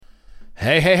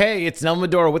Hey, it's Nelson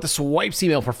Medora with a Swipes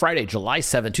email for Friday, July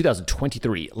 7,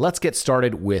 2023. Let's get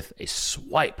started with a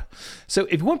swipe. So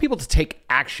if you want people to take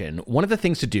action, one of the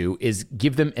things to do is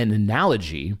give them an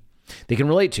analogy they can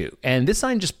relate to. And this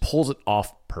sign just pulls it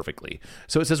off perfectly.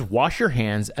 So it says, wash your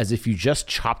hands as if you just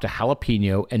chopped a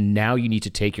jalapeno and now you need to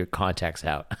take your contacts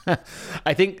out.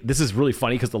 I think this is really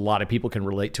funny because a lot of people can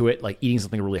relate to it, like eating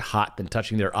something really hot then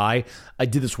touching their eye. I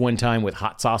did this one time with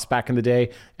hot sauce back in the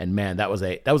day, and man, that was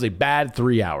a bad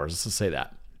 3 hours, let's just say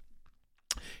that.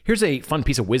 Here's a fun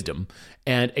piece of wisdom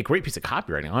and a great piece of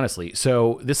copywriting, honestly.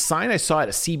 So this sign I saw at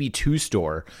a CB2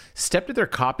 store stepped to their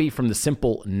copy from the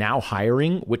simple now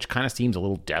hiring, which kind of seems a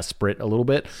little desperate a little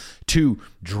bit, to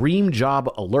dream job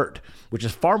alert, which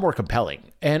is far more compelling.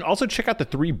 And also check out the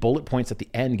 3 bullet points at the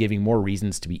end, giving more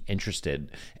reasons to be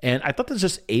interested. And I thought this was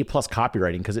just A+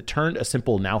 copywriting because it turned a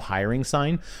simple now hiring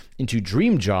sign into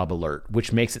dream job alert,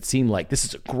 which makes it seem like this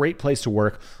is a great place to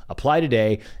work, apply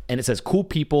today. And it says cool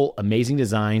people, amazing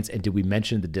designs, and did we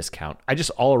mention the discount? I just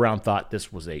all around thought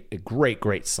this was a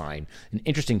great sign, an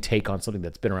interesting take on something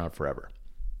that's been around forever.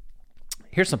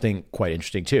 Here's something quite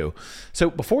interesting too. So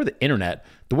before the internet,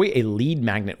 the way a lead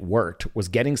magnet worked was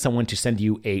getting someone to send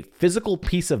you a physical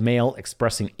piece of mail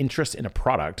expressing interest in a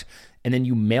product, and then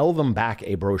you mail them back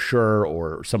a brochure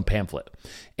or some pamphlet.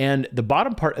 And the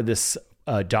bottom part of this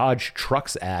Dodge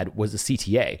Trucks ad was a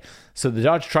CTA. So the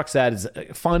Dodge Trucks ad is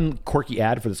a fun, quirky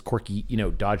ad for this quirky,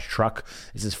 Dodge truck.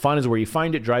 It's as fun as where you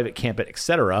find it, drive it, camp it,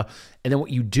 etc. And then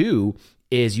what you do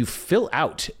is you fill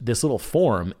out this little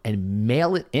form and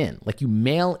mail it in. Like you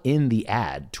mail in the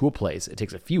ad to a place. It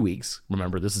takes a few weeks.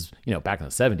 Remember, this is, back in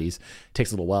the 70s. It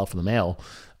takes a little while for the mail.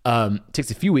 It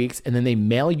takes a few weeks, and then they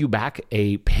mail you back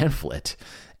a pamphlet.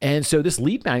 And so this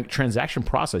lead magnet transaction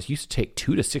process used to take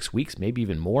 2 to 6 weeks, maybe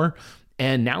even more.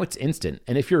 And now it's instant.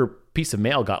 And if your piece of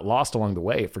mail got lost along the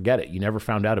way, forget it. You never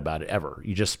found out about it ever.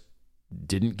 You just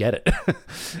didn't get it.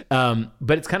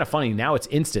 But it's kind of funny. Now it's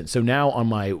instant. So now on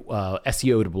my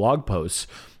SEO to blog posts,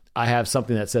 I have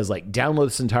something that says like, download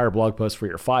this entire blog post for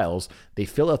your files. They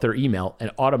fill out their email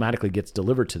and automatically gets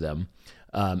delivered to them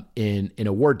in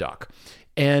a Word doc.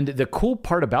 And the cool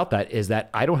part about that is that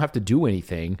I don't have to do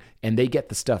anything and they get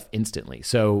the stuff instantly.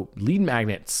 So lead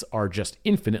magnets are just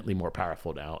infinitely more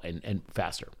powerful now and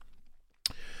faster.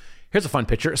 Here's a fun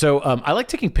picture. So I like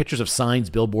taking pictures of signs,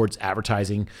 billboards,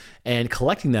 advertising, and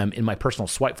collecting them in my personal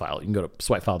swipe file. You can go to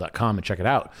swipefile.com and check it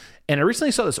out. And I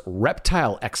recently saw this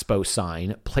Reptile Expo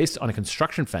sign placed on a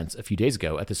construction fence a few days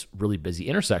ago at this really busy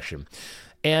intersection.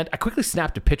 And I quickly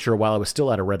snapped a picture while I was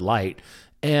still at a red light.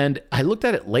 And I looked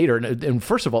at it later, and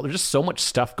first of all, there's just so much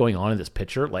stuff going on in this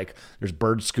picture. Like there's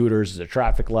bird scooters, there's a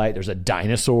traffic light, there's a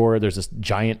dinosaur, there's this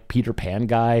giant Peter Pan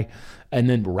guy, and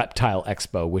then Reptile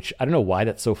Expo, which I don't know why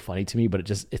that's so funny to me, but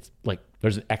it's like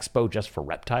there's an expo just for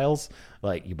reptiles.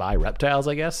 Like you buy reptiles,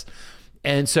 I guess.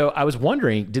 And so I was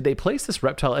wondering, did they place this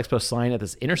Reptile Expo sign at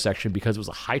this intersection because it was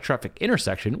a high traffic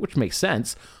intersection, which makes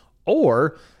sense,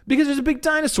 or because there's a big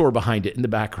dinosaur behind it in the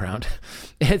background?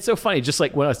 And it's so funny. Just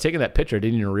like when I was taking that picture, I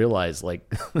didn't even realize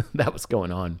like that was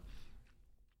going on.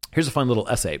 Here's a fun little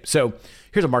essay. So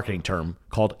here's a marketing term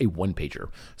called a one-pager.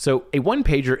 So a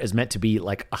one-pager is meant to be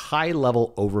like a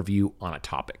high-level overview on a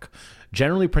topic,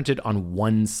 generally printed on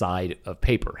one side of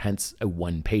paper, hence a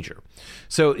one-pager.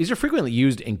 So these are frequently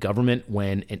used in government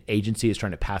when an agency is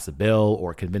trying to pass a bill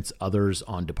or convince others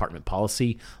on department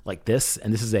policy like this.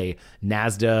 And this is a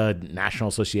NASDA, National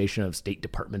Association of State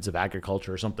Departments of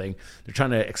Agriculture or something. They're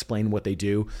trying to explain what they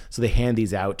do. So they hand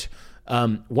these out.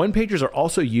 One-pagers are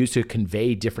also used to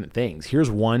convey different things.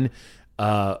 Here's one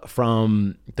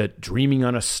from the Dreaming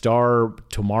on a Star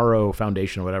Tomorrow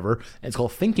Foundation or whatever, and it's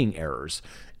called Thinking Errors.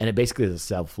 And it basically is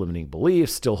self-limiting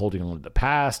beliefs, still holding on to the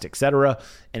past, etc.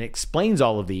 And it explains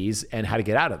all of these and how to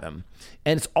get out of them.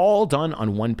 And it's all done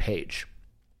on one page.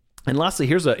 And lastly,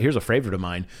 here's a favorite of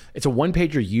mine. It's a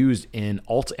one-pager used in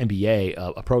Alt MBA,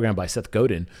 a program by Seth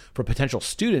Godin, for potential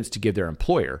students to give their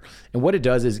employer. And what it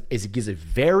does is it gives a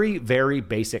very, very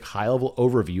basic high-level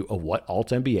overview of what Alt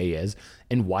MBA is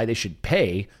and why they should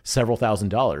pay several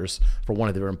 $1,000s for one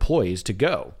of their employees to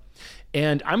go.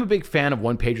 And I'm a big fan of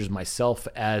one-pagers myself,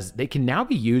 as they can now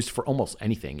be used for almost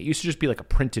anything. It used to just be like a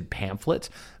printed pamphlet,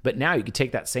 but now you can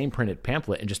take that same printed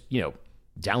pamphlet and just,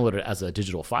 download it as a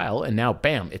digital file, and now,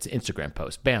 bam, it's an Instagram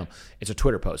post. Bam, it's a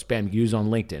Twitter post. Bam, you can use it on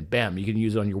LinkedIn. Bam, you can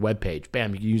use it on your webpage.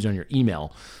 Bam, you can use it on your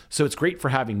email. So it's great for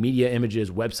having media,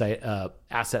 images, website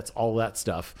assets, all that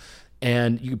stuff.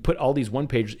 And you can put all these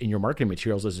one-pagers in your marketing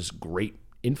materials as just great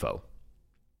info.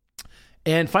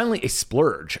 And finally, a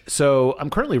splurge. So I'm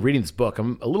currently reading this book.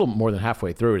 I'm a little more than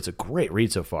halfway through. It's a great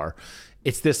read so far.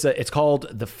 It's this. It's called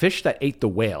 "The Fish That Ate the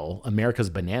Whale: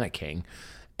 America's Banana King,"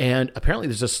 and apparently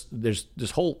there's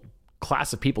this whole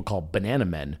class of people called banana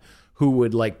men who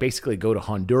would like basically go to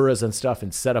Honduras and stuff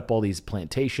and set up all these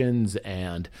plantations,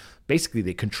 and basically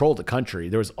they controlled the country.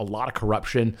 There was a lot of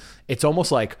corruption. It's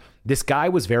almost like this guy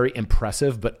was very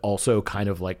impressive, but also kind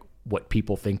of like what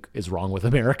people think is wrong with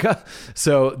America.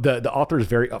 So the author is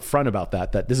very upfront about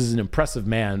that this is an impressive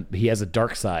man. He has a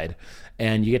dark side,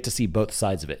 and you get to see both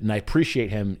sides of it. And I appreciate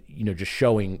him, just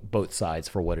showing both sides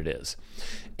for what it is.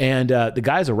 And the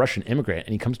guy is a Russian immigrant,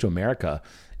 and he comes to America,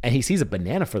 and he sees a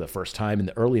banana for the first time in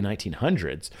the early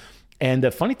 1900s. And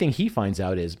the funny thing he finds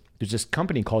out is there's this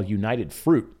company called United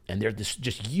Fruit, and they're this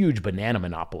just huge banana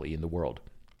monopoly in the world.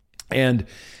 And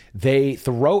they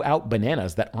throw out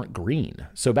bananas that aren't green.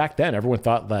 So back then, everyone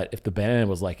thought that if the banana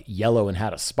was like yellow and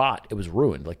had a spot, it was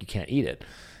ruined, like you can't eat it.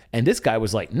 And this guy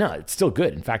was like, no, it's still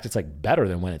good. In fact, it's like better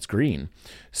than when it's green.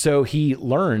 So he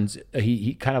learns,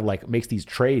 he kind of like makes these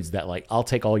trades that like, I'll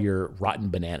take all your rotten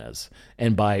bananas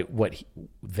and buy what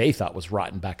they thought was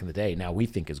rotten back in the day, now we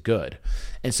think is good.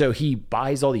 And so he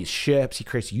buys all these ships, he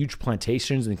creates huge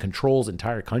plantations and controls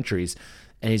entire countries.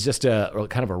 And he's just a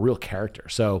kind of a real character.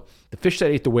 So The Fish That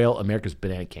Ate the Whale, America's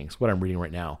Banana King is what I'm reading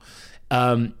right now.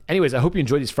 Anyways, I hope you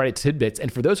enjoyed these Friday tidbits.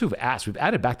 And for those who've asked, we've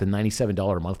added back the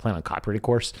 $97 a month plan on copywriting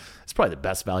course. It's probably the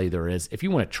best value there is. If you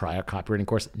want to try a copywriting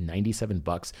course,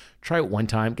 $97. Try it one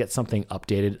time, get something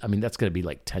updated. I mean, that's going to be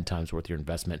like 10 times worth your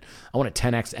investment. I want to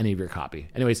 10x any of your copy.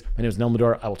 Anyways, my name is Nel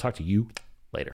Medora. I will talk to you